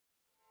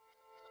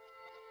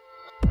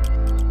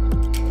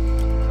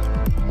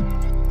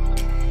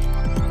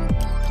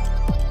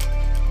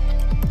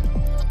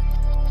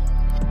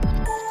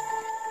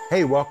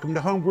Hey, welcome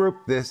to Home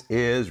Group. This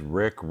is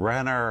Rick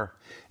Renner.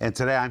 And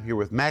today I'm here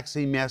with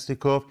Maxime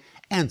Yasnikov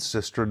and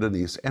Sister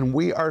Denise. And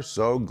we are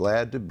so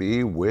glad to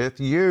be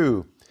with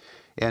you.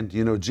 And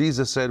you know,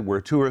 Jesus said,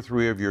 where two or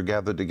three of you are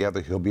gathered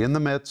together, he'll be in the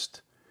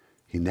midst.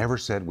 He never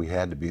said we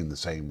had to be in the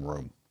same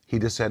room. He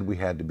just said we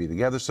had to be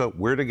together. So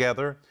we're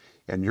together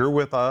and you're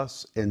with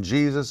us and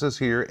Jesus is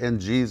here and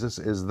Jesus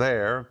is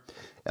there.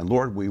 And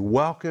Lord, we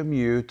welcome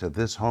you to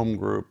this home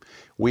group.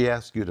 We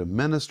ask you to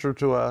minister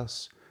to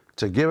us,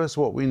 to give us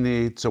what we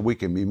need so we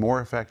can be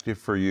more effective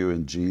for you.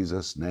 In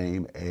Jesus'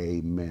 name,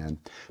 amen.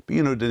 But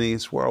you know,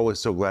 Denise, we're always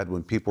so glad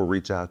when people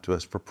reach out to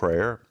us for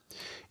prayer.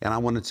 And I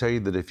want to tell you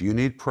that if you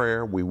need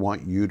prayer, we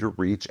want you to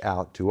reach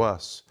out to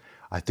us.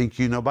 I think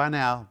you know by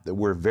now that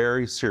we're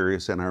very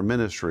serious in our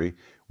ministry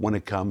when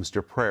it comes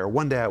to prayer.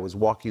 One day I was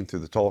walking through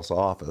the Tulsa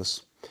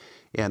office,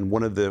 and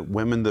one of the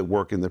women that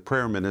work in the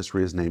prayer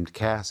ministry is named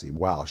Cassie.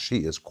 Wow, she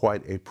is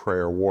quite a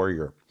prayer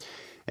warrior.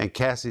 And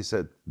Cassie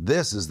said,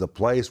 this is the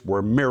place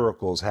where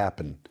miracles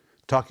happen,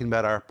 talking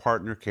about our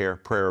Partner Care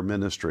prayer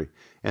ministry.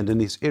 And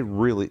Denise, it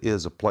really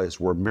is a place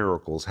where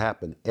miracles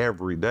happen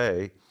every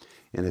day.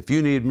 And if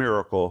you need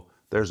miracle,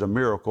 there's a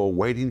miracle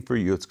waiting for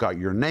you. It's got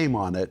your name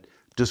on it.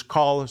 Just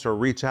call us or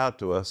reach out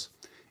to us,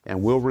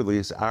 and we'll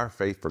release our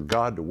faith for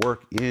God to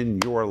work in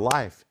your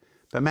life.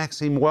 But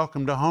Maxime,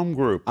 welcome to Home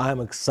Group. I'm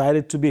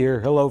excited to be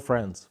here. Hello,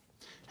 friends.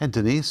 And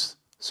Denise,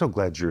 so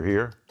glad you're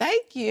here.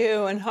 Thank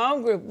you. And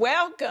Home Group,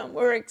 welcome.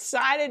 We're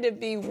excited to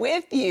be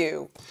with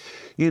you.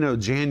 You know,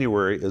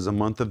 January is a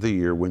month of the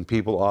year when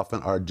people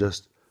often are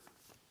just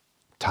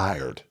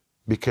tired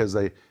because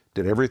they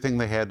did everything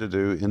they had to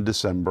do in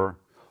December,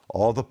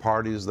 all the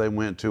parties they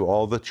went to,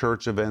 all the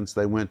church events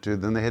they went to,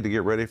 then they had to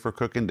get ready for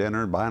cooking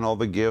dinner and buying all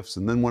the gifts.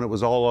 And then when it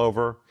was all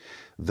over,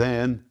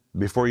 then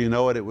before you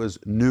know it, it was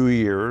New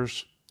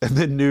Year's. And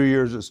then New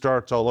Year's, it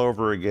starts all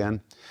over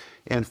again.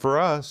 And for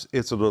us,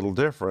 it's a little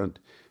different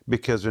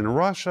because in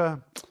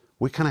Russia,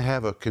 we kind of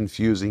have a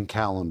confusing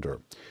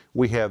calendar.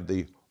 We have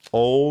the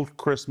old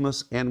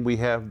Christmas and we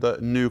have the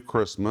new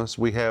Christmas.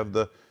 We have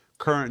the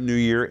current New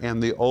Year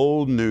and the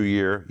old New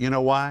Year. You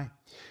know why?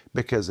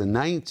 Because in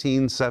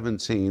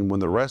 1917, when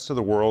the rest of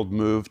the world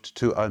moved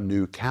to a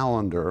new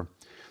calendar,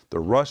 the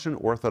Russian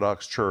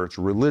Orthodox Church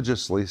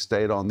religiously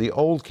stayed on the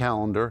old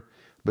calendar,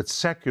 but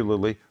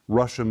secularly,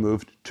 Russia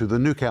moved to the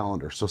new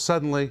calendar. So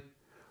suddenly,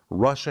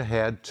 Russia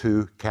had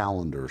two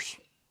calendars.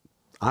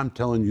 I'm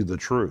telling you the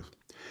truth,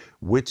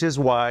 which is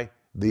why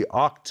the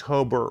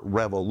October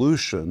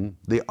Revolution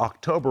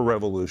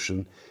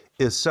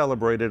is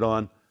celebrated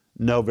on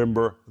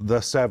November the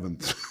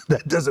 7th.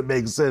 That doesn't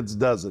make sense,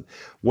 does it?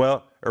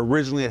 Well,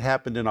 originally it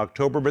happened in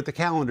October, but the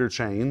calendar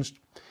changed,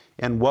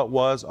 and what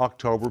was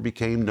October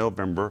became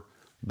November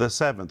the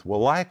 7th.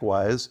 Well,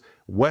 likewise,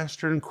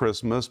 Western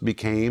Christmas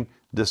became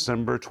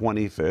December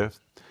 25th,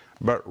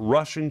 but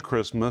Russian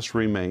Christmas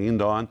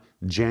remained on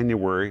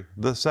January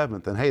the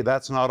 7th. And hey,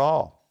 that's not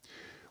all.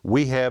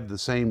 We have the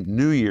same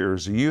New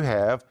Year's you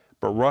have,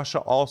 but Russia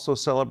also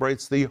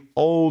celebrates the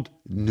old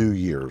New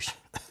Year's.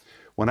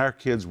 When our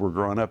kids were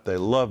growing up, they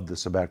loved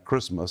this about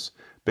Christmas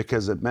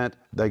because it meant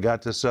they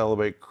got to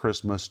celebrate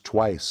Christmas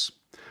twice.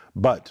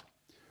 But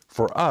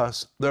for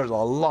us, there's a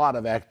lot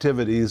of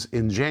activities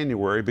in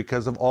January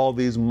because of all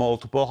these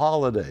multiple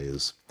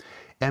holidays.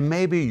 And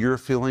maybe you're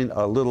feeling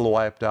a little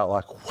wiped out,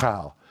 like,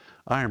 wow,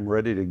 I am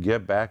ready to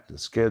get back to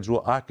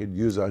schedule. I could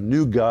use a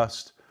new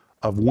gust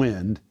of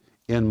wind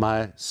in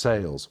my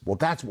sails. Well,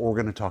 that's what we're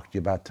going to talk to you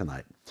about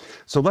tonight.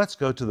 So let's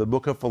go to the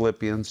book of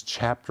Philippians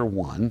chapter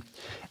 1.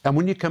 And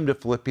when you come to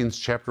Philippians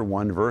chapter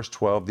 1, verse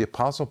 12, the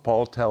Apostle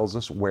Paul tells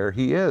us where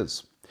he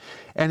is.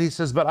 And he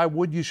says, but I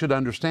would you should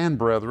understand,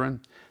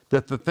 brethren,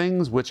 that the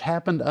things which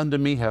happened unto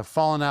me have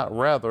fallen out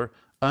rather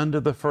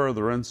unto the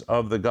furtherance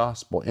of the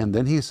gospel. And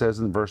then he says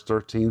in verse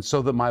 13,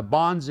 so that my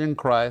bonds in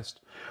Christ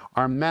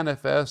are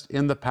manifest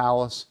in the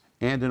palace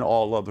and in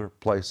all other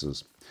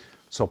places.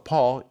 So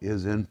Paul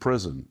is in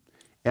prison,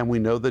 and we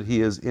know that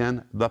he is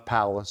in the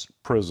palace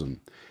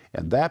prison.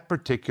 And that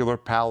particular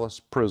palace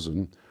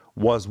prison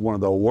was one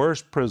of the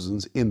worst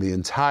prisons in the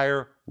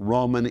entire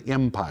Roman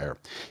Empire.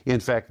 In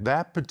fact,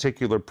 that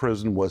particular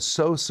prison was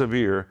so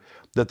severe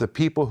that the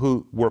people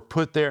who were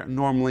put there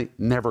normally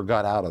never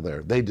got out of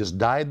there. They just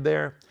died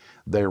there,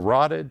 they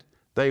rotted,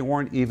 they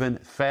weren't even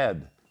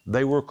fed.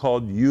 They were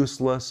called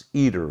useless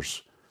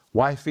eaters.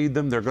 Why feed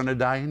them? They're going to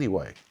die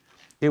anyway.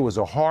 It was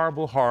a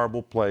horrible,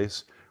 horrible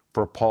place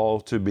for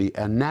Paul to be.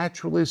 And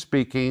naturally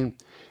speaking,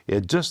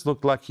 it just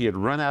looked like he had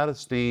run out of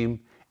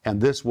steam,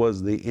 and this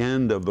was the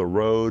end of the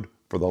road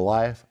for the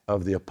life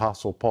of the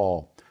Apostle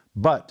Paul.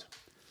 But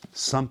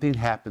something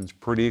happens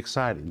pretty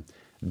exciting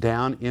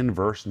down in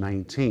verse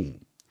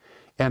 19.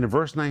 And in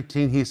verse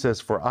 19, he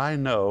says, for I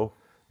know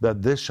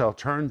that this shall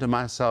turn to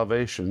my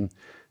salvation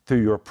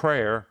through your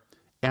prayer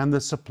and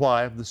the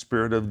supply of the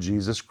Spirit of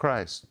Jesus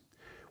Christ.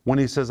 When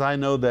he says, I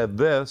know that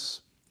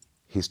this,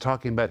 he's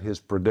talking about his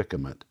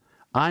predicament.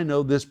 I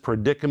know this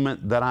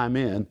predicament that I'm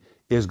in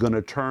is going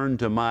to turn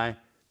to my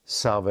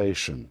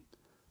salvation.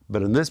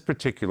 But in this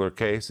particular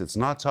case, it's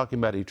not talking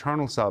about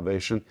eternal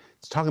salvation,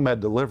 it's talking about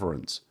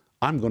deliverance.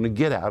 I'm going to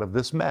get out of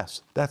this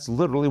mess. That's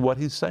literally what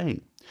he's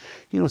saying.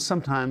 You know,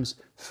 sometimes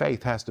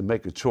faith has to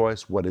make a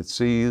choice, what it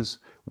sees,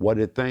 what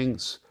it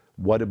thinks,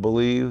 what it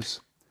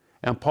believes.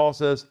 And Paul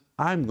says,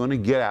 I'm going to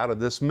get out of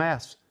this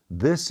mess.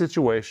 This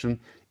situation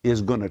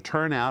is going to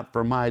turn out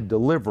for my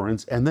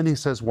deliverance. And then he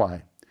says,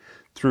 why?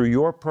 Through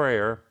your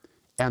prayer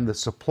and the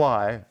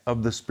supply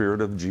of the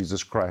Spirit of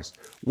Jesus Christ.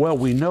 Well,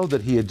 we know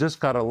that he had just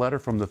got a letter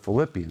from the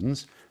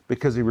Philippians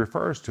because he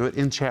refers to it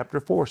in chapter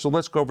 4. So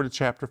let's go over to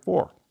chapter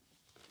 4.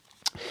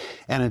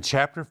 And in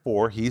chapter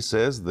 4, he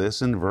says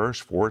this in verse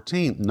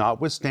 14,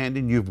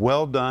 notwithstanding you've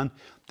well done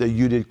that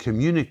you did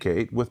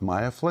communicate with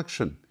my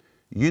affliction.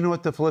 You know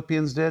what the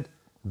Philippians did?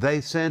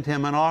 They sent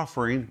him an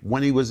offering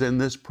when he was in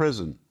this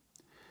prison.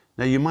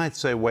 Now you might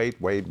say, wait.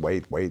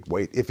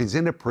 If he's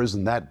in a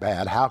prison that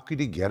bad, how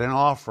could he get an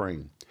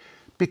offering?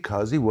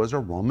 Because he was a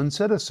Roman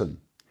citizen.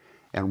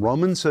 And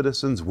Roman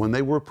citizens, when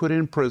they were put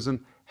in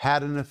prison,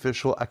 had an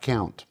official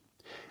account.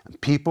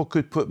 People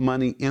could put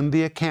money in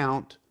the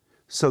account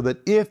so that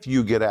if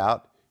you get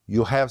out,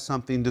 you'll have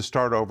something to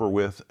start over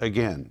with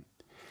again.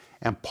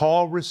 And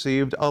Paul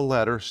received a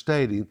letter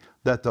stating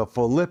that the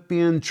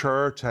Philippian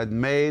church had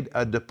made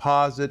a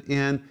deposit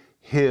in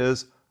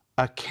his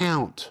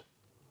account.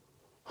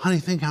 Honey,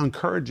 think how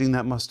encouraging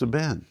that must have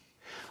been.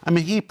 I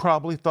mean, he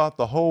probably thought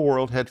the whole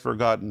world had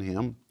forgotten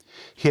him.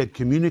 He had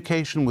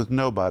communication with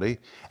nobody,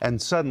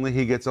 and suddenly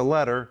he gets a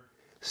letter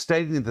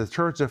stating that the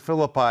church of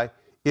Philippi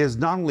is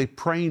not only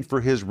praying for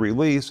his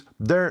release,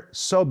 they're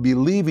so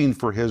believing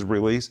for his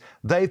release,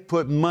 they've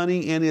put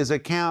money in his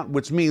account,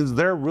 which means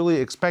they're really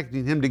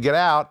expecting him to get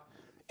out,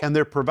 and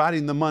they're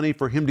providing the money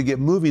for him to get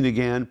moving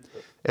again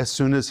as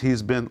soon as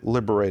he's been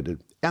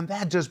liberated. And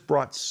that just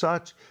brought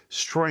such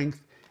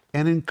strength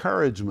and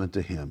encouragement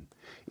to him.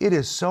 It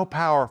is so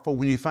powerful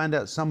when you find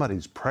out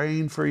somebody's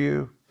praying for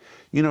you,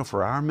 you know,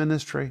 for our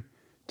ministry,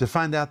 to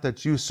find out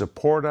that you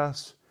support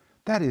us.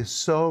 That is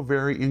so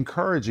very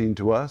encouraging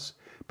to us,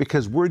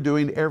 because we're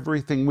doing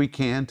everything we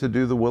can to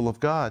do the will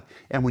of God.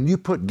 And when you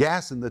put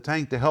gas in the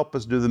tank to help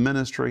us do the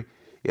ministry,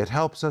 it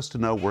helps us to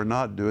know we're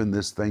not doing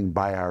this thing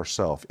by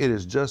ourselves. It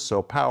is just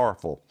so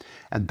powerful.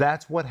 And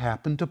that's what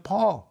happened to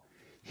Paul.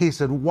 He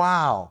said,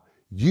 wow,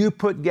 you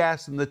put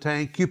gas in the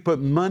tank, you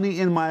put money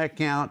in my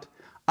account.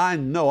 I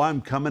know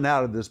I'm coming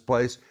out of this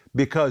place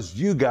because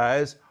you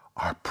guys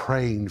are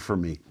praying for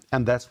me.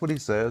 And that's what he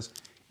says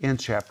in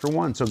chapter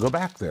 1. So go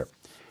back there.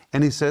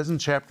 And he says in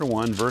chapter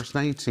 1, verse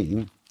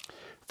 19,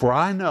 for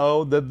I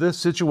know that this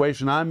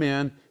situation I'm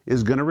in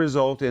is going to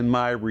result in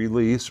my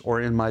release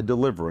or in my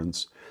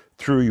deliverance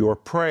through your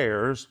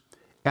prayers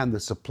and the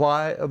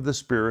supply of the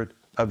Spirit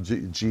of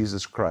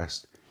Jesus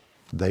Christ.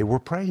 They were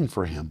praying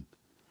for him.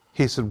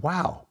 He said,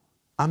 wow,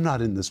 I'm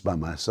not in this by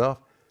myself.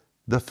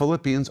 The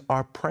Philippians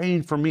are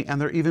praying for me,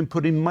 and they're even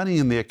putting money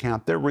in the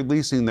account. They're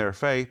releasing their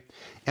faith.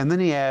 And then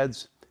he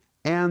adds,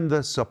 and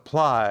the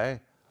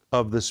supply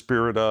of the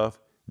Spirit of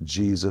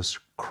Jesus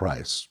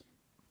Christ.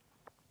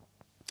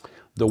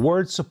 The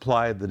word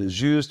supply that is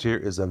used here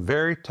is a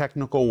very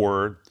technical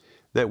word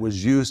that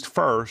was used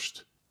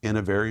first in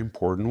a very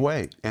important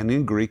way. And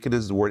in Greek, it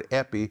is the word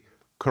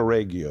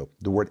epikorregio.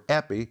 The word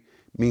epi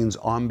means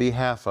on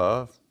behalf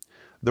of.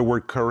 The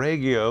word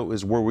korregio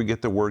is where we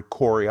get the word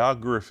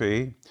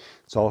choreography.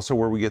 It's also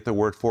where we get the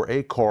word for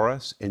a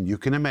chorus. And you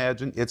can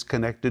imagine it's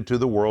connected to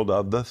the world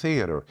of the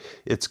theater.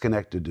 It's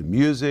connected to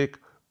music,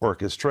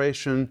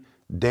 orchestration,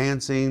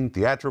 dancing,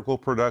 theatrical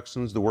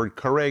productions, the word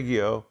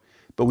korregio.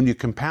 But when you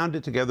compound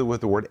it together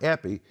with the word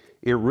epi,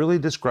 it really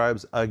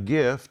describes a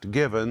gift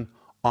given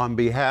on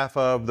behalf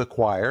of the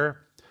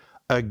choir,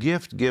 a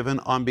gift given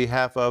on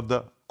behalf of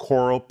the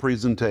choral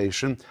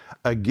presentation,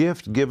 a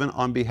gift given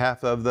on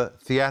behalf of the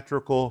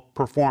theatrical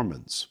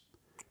performance.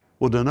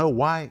 Well, to know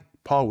why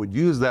Paul would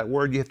use that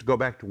word, you have to go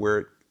back to where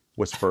it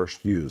was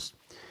first used.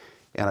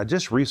 And I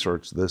just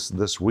researched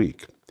this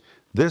week.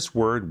 This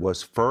word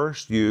was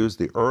first used,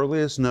 the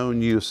earliest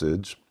known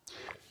usage,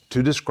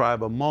 to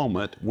describe a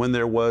moment when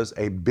there was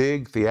a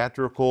big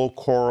theatrical,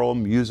 choral,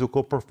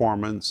 musical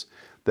performance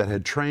that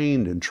had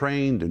trained and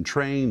trained and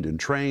trained and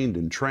trained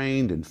and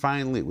trained, and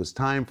finally it was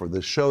time for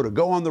the show to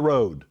go on the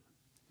road.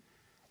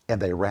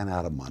 And they ran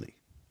out of money.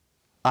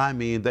 I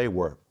mean, they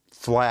were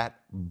flat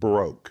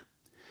broke.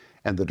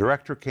 And the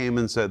director came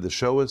and said, the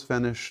show is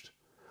finished.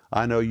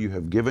 I know you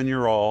have given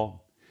your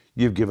all.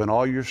 You've given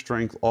all your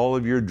strength. All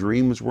of your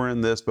dreams were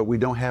in this, but we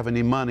don't have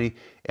any money,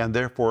 and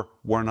therefore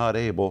we're not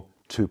able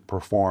to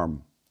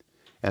perform.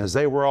 And as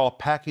they were all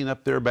packing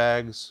up their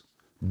bags,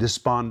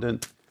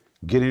 despondent,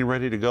 getting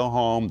ready to go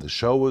home, the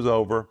show was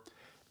over,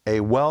 a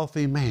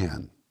wealthy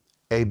man,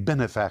 a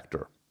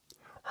benefactor,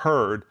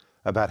 heard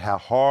about how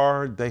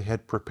hard they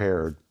had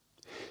prepared.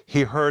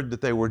 He heard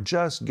that they were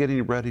just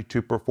getting ready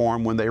to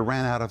perform when they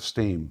ran out of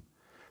steam.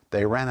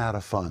 They ran out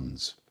of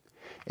funds.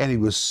 And he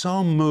was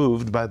so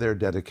moved by their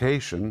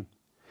dedication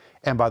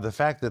and by the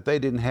fact that they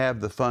didn't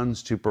have the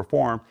funds to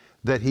perform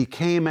that he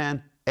came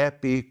and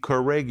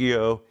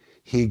epikorregio,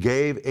 he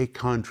gave a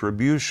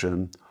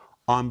contribution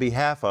on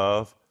behalf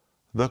of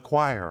the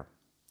choir.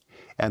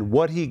 And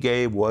what he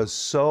gave was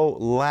so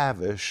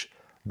lavish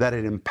that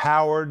it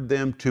empowered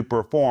them to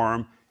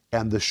perform,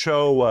 and the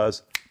show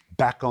was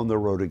back on the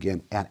road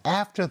again. And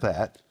after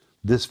that,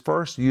 this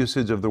first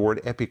usage of the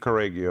word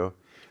epicorregio,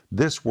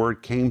 this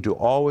word came to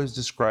always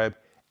describe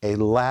a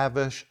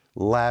lavish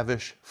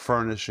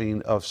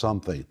furnishing of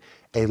something,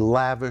 a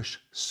lavish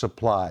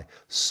supply,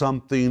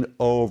 something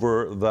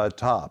over the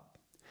top.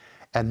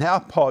 And now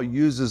Paul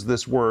uses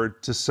this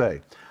word to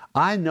say,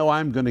 I know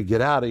I'm going to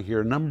get out of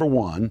here, number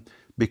one,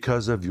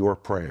 because of your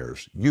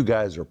prayers. You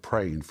guys are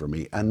praying for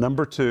me. And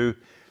number two,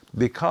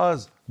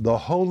 because the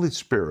Holy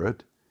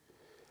Spirit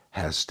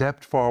has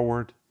stepped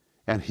forward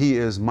and he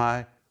is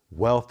my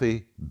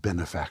wealthy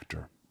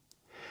benefactor.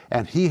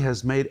 And he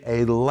has made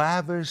a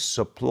lavish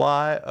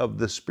supply of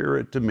the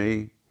Spirit to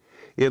me.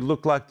 It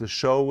looked like the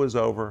show was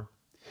over.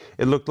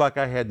 It looked like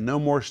I had no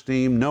more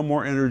steam, no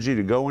more energy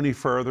to go any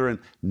further. And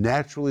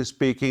naturally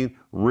speaking,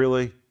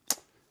 really,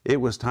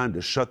 it was time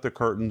to shut the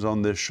curtains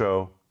on this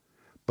show.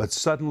 But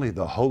suddenly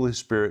the Holy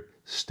Spirit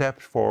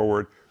stepped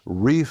forward,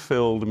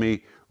 refilled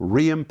me,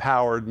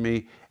 re-empowered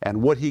me,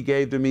 and what he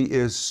gave to me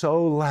is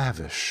so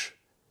lavish.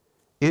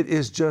 It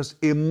is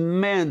just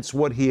immense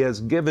what he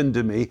has given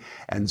to me,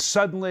 and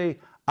suddenly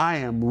I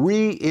am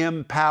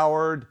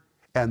re-empowered,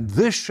 and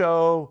this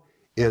show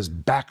is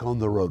back on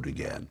the road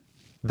again.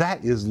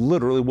 That is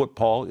literally what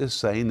Paul is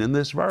saying in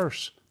this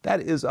verse. That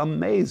is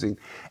amazing.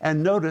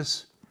 And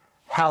notice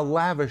how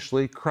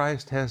lavishly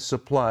Christ has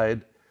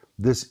supplied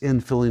this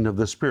infilling of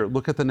the Spirit.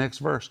 Look at the next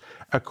verse.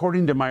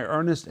 According to my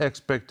earnest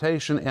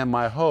expectation and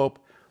my hope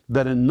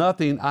that in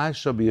nothing I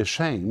shall be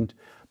ashamed,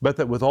 but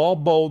that with all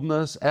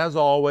boldness, as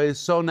always,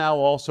 so now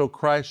also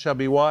Christ shall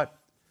be what?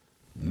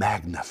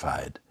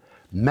 Magnified.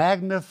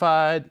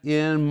 Magnified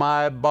in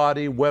my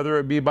body, whether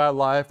it be by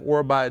life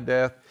or by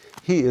death.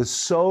 He is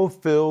so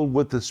filled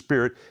with the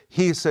Spirit.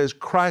 He says,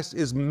 Christ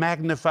is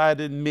magnified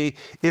in me.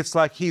 It's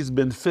like he's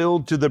been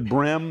filled to the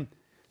brim,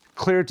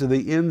 clear to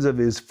the ends of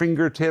his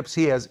fingertips.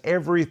 He has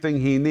everything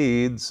he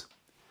needs.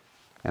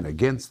 And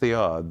against the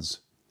odds,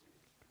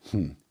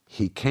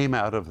 he came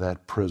out of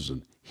that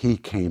prison. He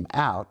came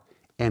out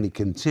and he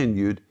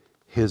continued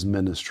his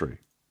ministry.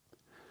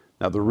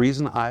 Now, the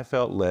reason I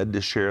felt led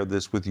to share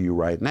this with you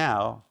right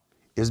now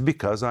is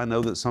because I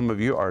know that some of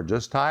you are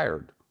just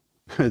tired.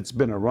 It's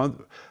been a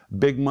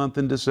big month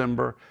in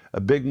December, a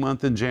big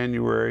month in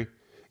January.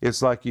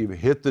 It's like you've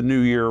hit the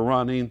new year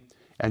running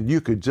and you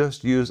could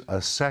just use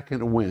a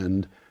second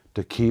wind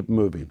to keep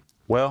moving.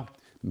 Well,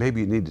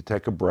 maybe you need to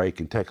take a break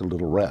and take a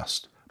little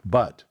rest.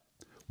 But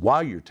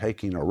while you're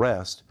taking a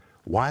rest,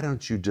 why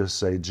don't you just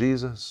say,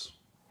 Jesus,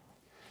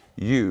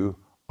 you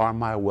are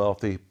my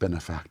wealthy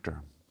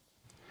benefactor.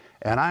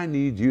 And I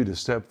need you to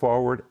step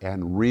forward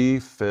and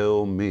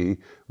refill me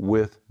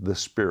with the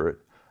Spirit.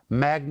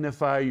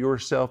 Magnify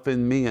yourself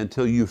in me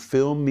until you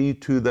fill me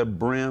to the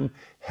brim.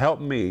 Help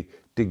me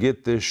to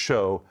get this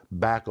show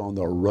back on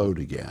the road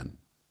again.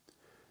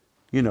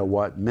 You know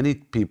what? Many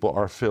people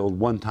are filled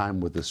one time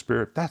with the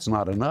Spirit. That's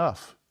not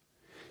enough.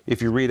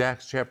 If you read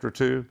Acts chapter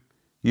 2,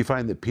 you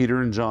find that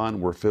Peter and John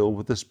were filled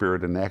with the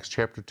Spirit in Acts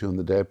chapter 2 on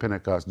the day of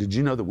Pentecost. Did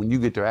you know that when you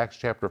get to Acts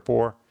chapter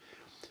 4,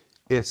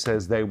 it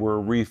says they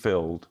were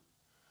refilled?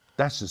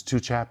 That's just 2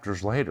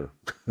 chapters later.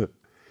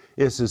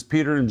 It says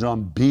Peter and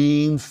John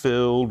being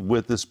filled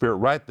with the Spirit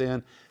right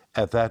then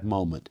at that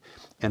moment.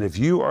 And if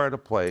you are at a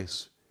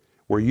place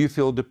where you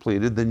feel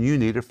depleted, then you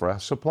need a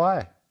fresh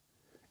supply.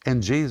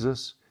 And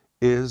Jesus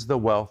is the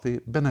wealthy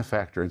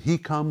benefactor. And he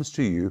comes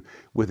to you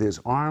with his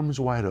arms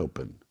wide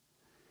open.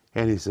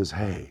 And he says,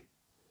 hey,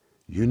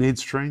 you need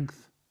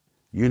strength?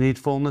 You need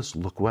fullness?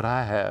 Look what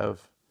I have.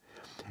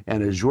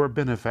 And as your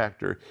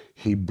benefactor,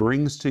 he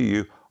brings to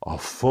you a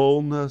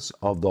fullness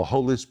of the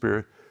Holy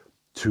Spirit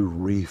to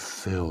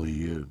refill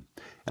you.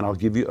 And I'll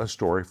give you a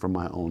story from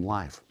my own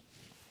life.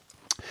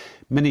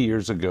 Many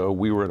years ago,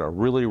 we were at a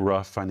really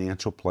rough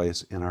financial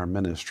place in our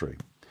ministry.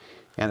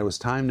 And it was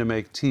time to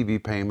make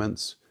TV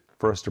payments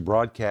for us to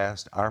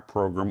broadcast our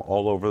program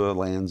all over the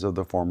lands of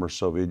the former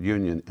Soviet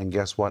Union. And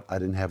guess what? I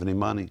didn't have any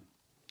money.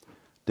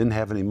 Didn't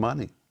have any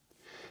money.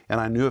 And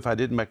I knew if I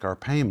didn't make our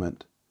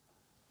payment,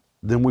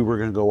 then we were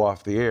going to go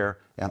off the air,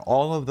 and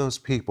all of those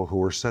people who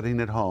were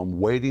sitting at home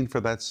waiting for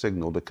that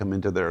signal to come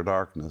into their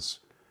darkness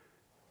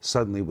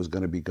suddenly was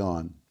going to be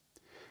gone.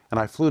 And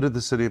I flew to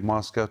the city of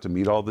Moscow to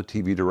meet all the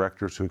TV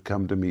directors who had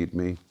come to meet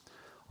me.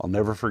 I'll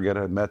never forget,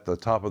 I met at the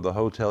top of the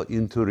hotel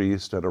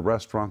Inturist at a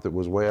restaurant that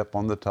was way up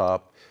on the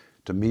top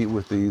to meet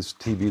with these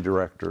TV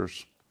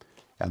directors.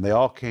 And they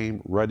all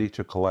came ready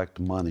to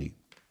collect money.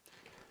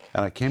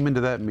 And I came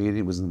into that meeting,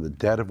 it was in the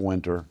dead of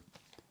winter,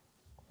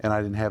 and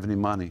I didn't have any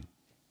money.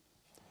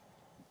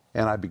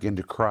 And I began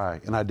to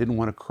cry, and I didn't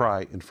want to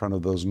cry in front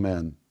of those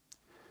men.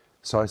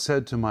 So I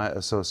said to my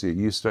associate,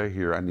 you stay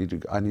here, I need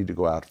to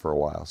go out for a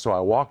while. So I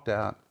walked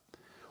out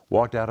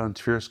on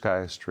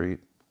Tverskaya Street,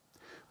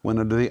 went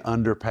under the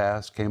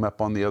underpass, came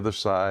up on the other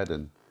side,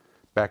 and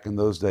back in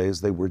those days,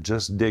 they were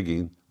just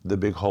digging the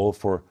big hole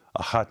for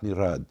a Khatny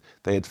Rad.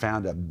 They had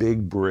found a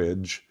big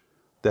bridge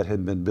that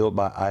had been built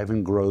by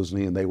Ivan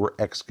Grozny, and they were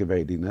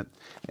excavating it.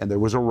 And there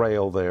was a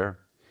rail there.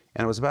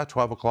 And it was about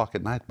 12 o'clock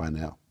at night by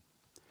now.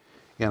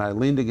 And I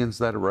leaned against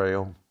that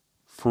rail,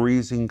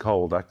 freezing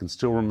cold. I can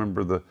still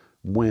remember the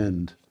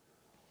wind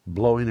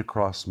blowing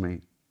across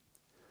me,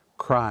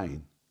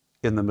 crying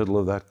in the middle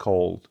of that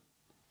cold,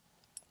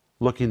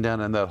 looking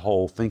down in that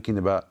hole, thinking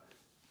about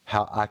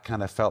how I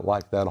kind of felt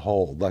like that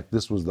hole, like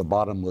this was the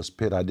bottomless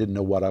pit. I didn't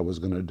know what I was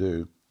going to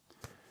do.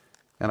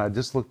 And I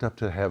just looked up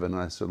to heaven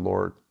and I said,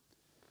 Lord,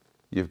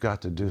 you've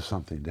got to do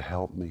something to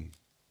help me.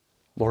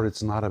 Lord,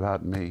 it's not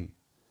about me.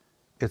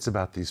 It's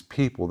about these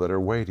people that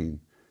are waiting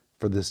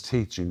for this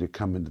teaching to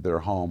come into their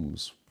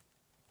homes.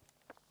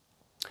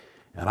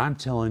 And I'm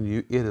telling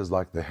you, it is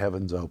like the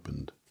heavens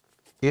opened.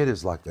 It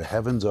is like the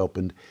heavens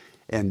opened,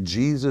 and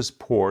Jesus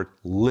poured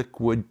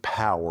liquid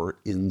power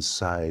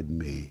inside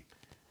me.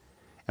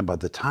 And by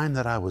the time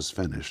that I was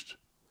finished,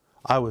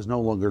 I was no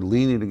longer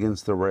leaning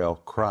against the rail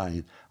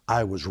crying.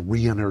 I was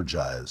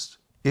re-energized.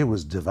 It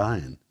was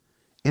divine.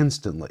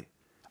 Instantly.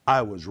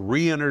 I was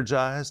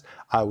re-energized.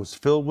 I was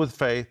filled with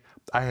faith.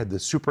 I had the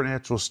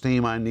supernatural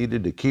steam I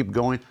needed to keep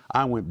going.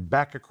 I went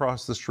back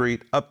across the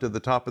street up to the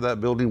top of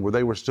that building where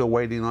they were still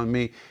waiting on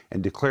me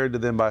and declared to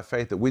them by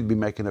faith that we'd be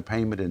making a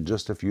payment in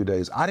just a few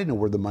days. I didn't know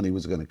where the money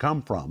was going to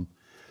come from,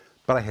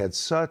 but I had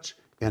such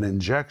an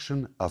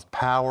injection of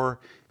power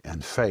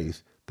and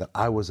faith that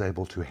I was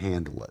able to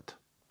handle it.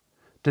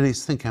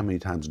 Denise, think how many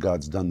times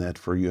God's done that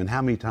for you and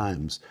how many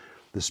times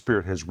the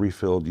Spirit has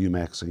refilled you,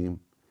 Maxime.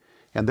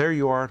 And there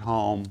you are at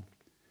home.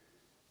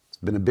 It's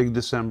been a big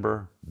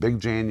December, big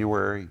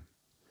January.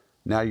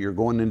 Now you're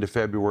going into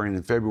February, and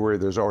in February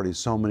there's already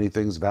so many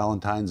things.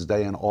 Valentine's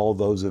Day and all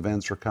those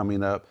events are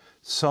coming up.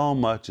 So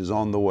much is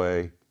on the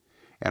way.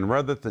 And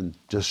rather than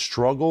just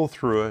struggle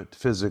through it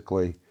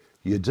physically,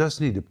 you just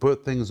need to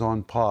put things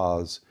on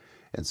pause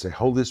and say,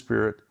 Holy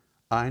Spirit,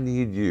 I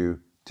need you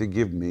to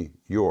give me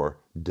your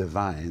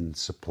divine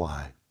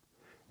supply.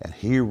 And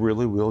He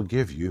really will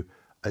give you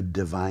a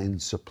divine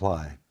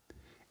supply.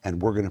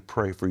 And we're going to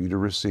pray for you to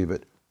receive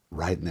it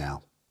right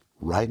now.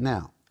 Right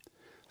now.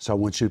 So I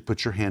want you to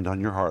put your hand on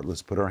your heart.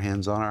 Let's put our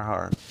hands on our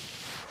heart.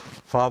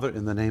 Father,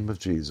 in the name of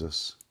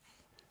Jesus,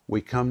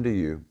 we come to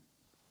you.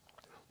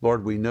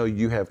 Lord, we know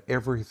you have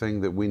everything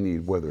that we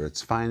need, whether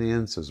it's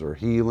finances or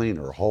healing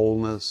or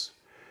wholeness,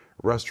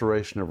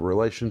 restoration of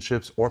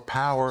relationships, or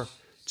power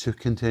to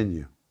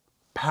continue.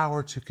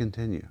 Power to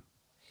continue.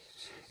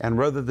 And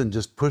rather than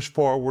just push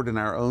forward in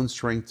our own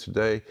strength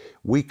today,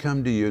 we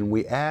come to you and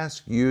we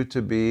ask you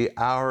to be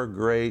our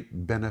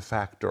great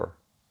benefactor.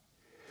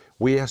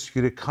 We ask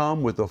you to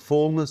come with the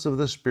fullness of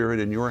the Spirit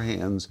in your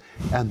hands,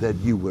 and that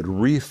you would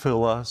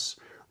refill us,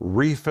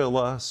 refill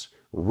us,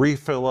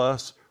 refill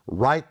us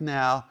right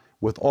now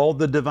with all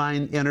the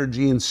divine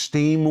energy and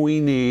steam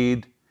we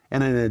need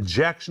and an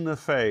injection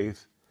of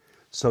faith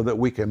so that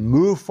we can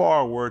move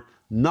forward,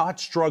 not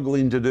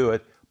struggling to do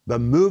it, but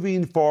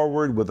moving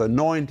forward with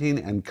anointing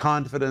and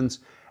confidence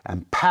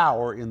and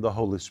power in the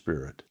Holy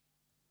Spirit.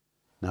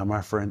 Now,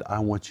 my friend, I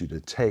want you to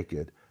take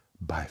it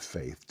by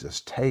faith.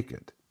 Just take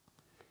it.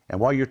 And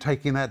while you're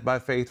taking that by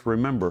faith,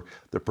 remember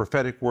the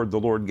prophetic word the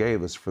Lord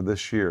gave us for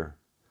this year,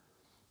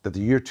 that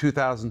the year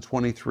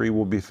 2023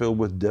 will be filled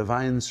with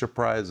divine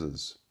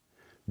surprises,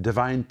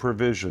 divine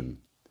provision,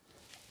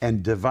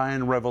 and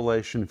divine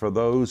revelation for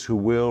those who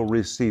will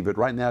receive it.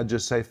 Right now,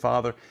 just say,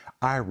 Father,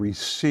 I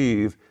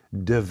receive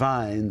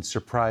divine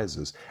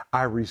surprises.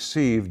 I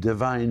receive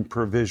divine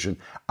provision.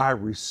 I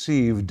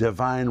receive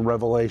divine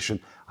revelation.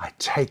 I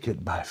take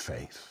it by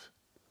faith.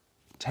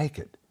 Take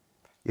it.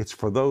 It's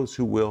for those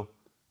who will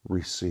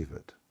receive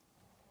it.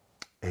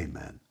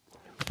 Amen.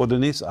 Well,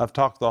 Denise, I've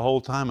talked the whole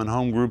time and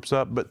home group's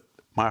up, but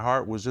my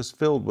heart was just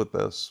filled with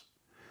this.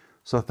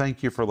 So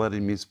thank you for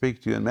letting me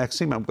speak to you. And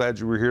Maxime, I'm glad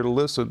you were here to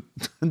listen.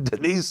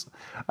 Denise,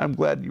 I'm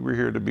glad you were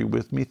here to be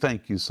with me.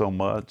 Thank you so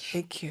much.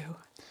 Thank you.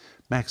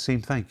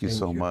 Maxime, thank you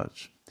so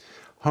much.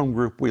 Home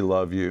group, we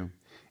love you.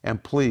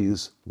 And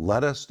please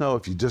let us know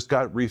if you just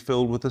got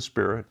refilled with the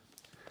Spirit.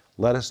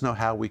 Let us know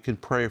how we can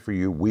pray for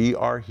you. We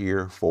are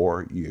here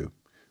for you.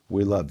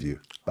 We love you.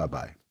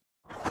 Bye-bye.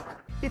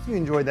 If you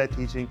enjoyed that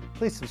teaching,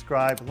 please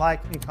subscribe,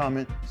 like, and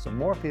comment so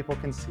more people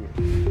can see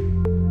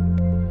it.